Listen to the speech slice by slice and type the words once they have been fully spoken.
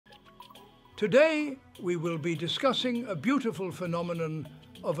Today, we will be discussing a beautiful phenomenon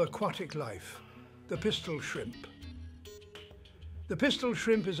of aquatic life, the pistol shrimp. The pistol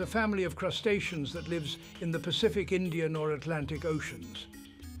shrimp is a family of crustaceans that lives in the Pacific, Indian or Atlantic Oceans.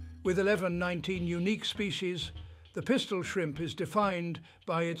 With 19 unique species, the pistol shrimp is defined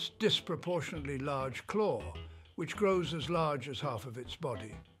by its disproportionately large claw, which grows as large as half of its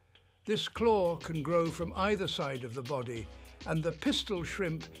body. This claw can grow from either side of the body, and the pistol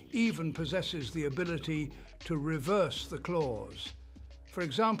shrimp even possesses the ability to reverse the claws. For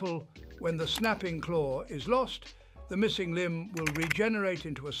example, when the snapping claw is lost, the missing limb will regenerate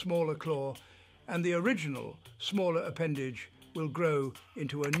into a smaller claw, and the original, smaller appendage will grow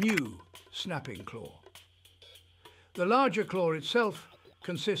into a new snapping claw. The larger claw itself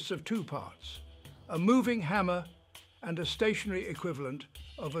consists of two parts, a moving hammer and a stationary equivalent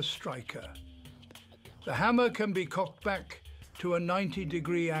of a striker. The hammer can be cocked back to a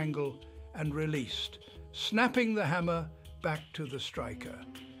 90-degree angle and released, snapping the hammer back to the striker.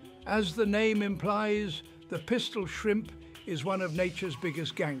 As the name implies, the pistol shrimp is one of nature's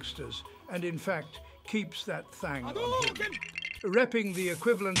biggest gangsters, and in fact keeps that thang on him. Repping the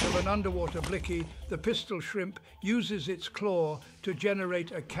equivalent of an underwater blicky, the pistol shrimp uses its claw to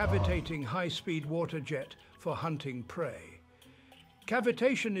generate a cavitating high-speed water jet for hunting prey.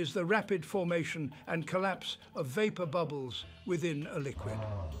 Cavitation is the rapid formation and collapse of vapor bubbles within a liquid.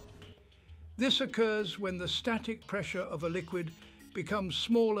 This occurs when the static pressure of a liquid becomes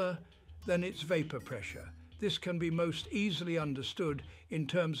smaller than its vapor pressure. This can be most easily understood in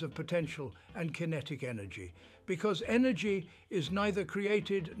terms of potential and kinetic energy. Because energy is neither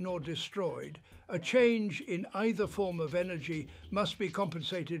created nor destroyed, a change in either form of energy must be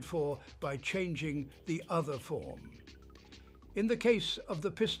compensated for by changing the other form. In the case of the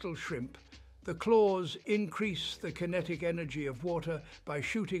pistol shrimp, the claws increase the kinetic energy of water by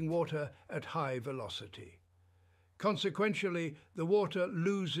shooting water at high velocity. Consequentially, the water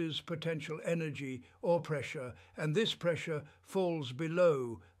loses potential energy or pressure, and this pressure falls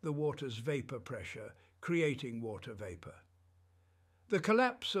below the water's vapor pressure, creating water vapor. The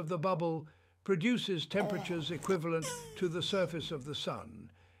collapse of the bubble produces temperatures equivalent to the surface of the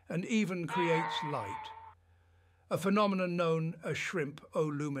sun and even creates light, a phenomenon known as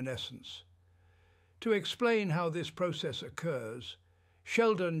shrimpoluminescence. To explain how this process occurs,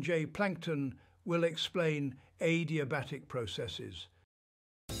 Sheldon J. Plankton will explain adiabatic processes.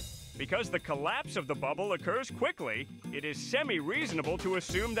 Because the collapse of the bubble occurs quickly, it is semi-reasonable to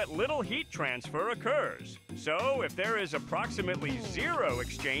assume that little heat transfer occurs. So, if there is approximately zero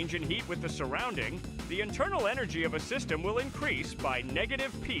exchange in heat with the surrounding, the internal energy of a system will increase by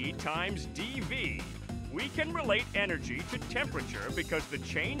 -P times dV. We can relate energy to temperature because the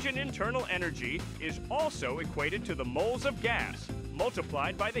change in internal energy is also equated to the moles of gas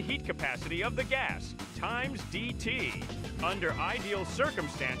multiplied by the heat capacity of the gas times dT. Under ideal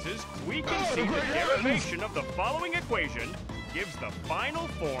circumstances, we can see the derivation of the following equation gives the final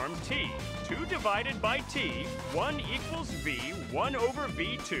form T. 2 divided by T, 1 equals V, 1 over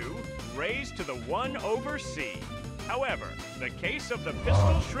V2, raised to the 1 over C. However, the case of the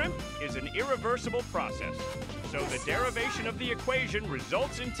pistol shrimp is an irreversible process. So the derivation of the equation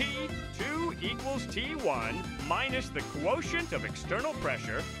results in T, 2 equals T1 minus the quotient of external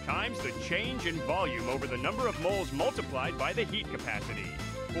pressure times the change in volume over the number of moles multiplied by the heat capacity.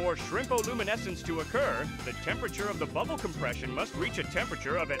 For shrimpoluminescence to occur, the temperature of the bubble compression must reach a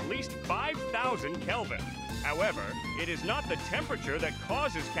temperature of at least 5,000 Kelvin. However, it is not the temperature that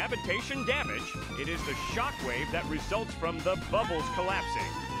causes cavitation damage, it is the shock wave that results from the bubbles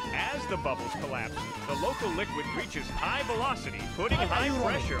collapsing. As the bubbles collapse, the local liquid reaches high velocity, putting high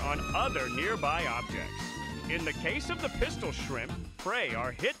pressure on other nearby objects. In the case of the pistol shrimp, prey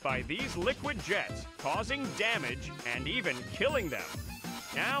are hit by these liquid jets, causing damage and even killing them.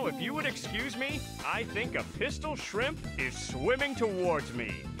 Now, if you would excuse me, I think a pistol shrimp is swimming towards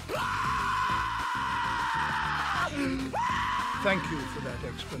me. Thank you for that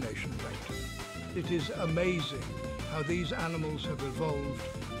explanation, Plankton. It is amazing how these animals have evolved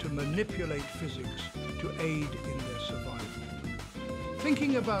to manipulate physics to aid in their survival.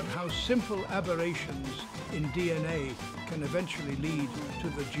 Thinking about how simple aberrations in DNA can eventually lead to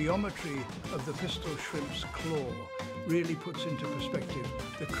the geometry of the pistol shrimp's claw really puts into perspective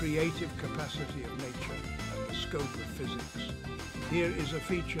the creative capacity of nature and the scope of physics. Here is a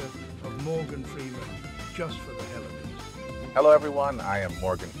feature of Morgan Freeman, just for the hell of it. Hello everyone, I am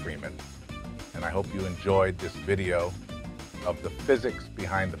Morgan Freeman, and I hope you enjoyed this video of the physics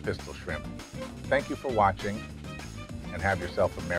behind the pistol shrimp. Thank you for watching, and have yourself a merry